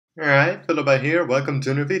Alright, Philip here, welcome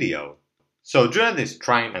to a new video. So during these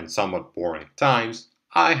trying and somewhat boring times,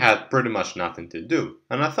 I had pretty much nothing to do,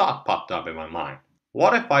 and a thought popped up in my mind.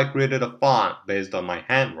 What if I created a font based on my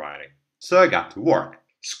handwriting? So I got to work,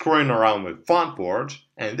 screwing around with FontForge,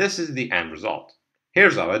 and this is the end result.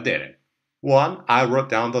 Here's how I did it. 1. I wrote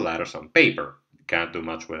down the letters on paper. Can't do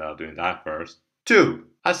much without doing that first. 2.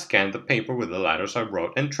 I scanned the paper with the letters I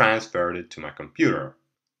wrote and transferred it to my computer.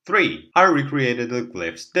 3. I recreated the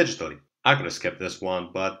glyphs digitally. I could have skipped this one,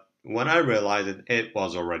 but when I realized it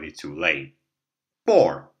was already too late.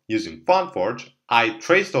 4. Using FontForge, I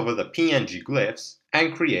traced over the PNG glyphs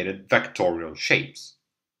and created vectorial shapes.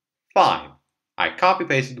 5. I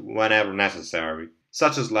copy-pasted whenever necessary,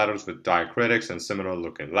 such as letters with diacritics and similar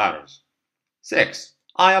looking letters. 6.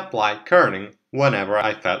 I applied kerning whenever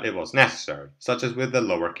I felt it was necessary, such as with the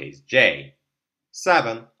lowercase j.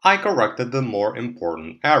 7. I corrected the more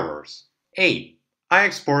important errors. 8. I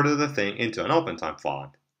exported the thing into an OpenType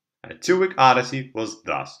font. A 2-week odyssey was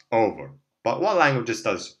thus over. But what languages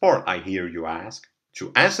does it support, I hear you ask?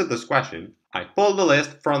 To answer this question, I pulled the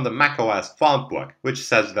list from the macOS font book, which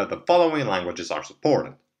says that the following languages are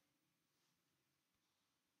supported.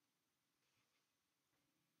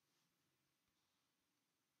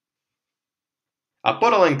 I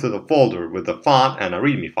put a link to the folder with the font and a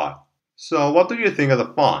README file. So what do you think of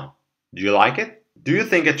the font? Do you like it? Do you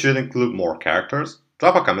think it should include more characters?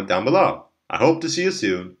 Drop a comment down below. I hope to see you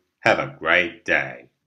soon. Have a great day.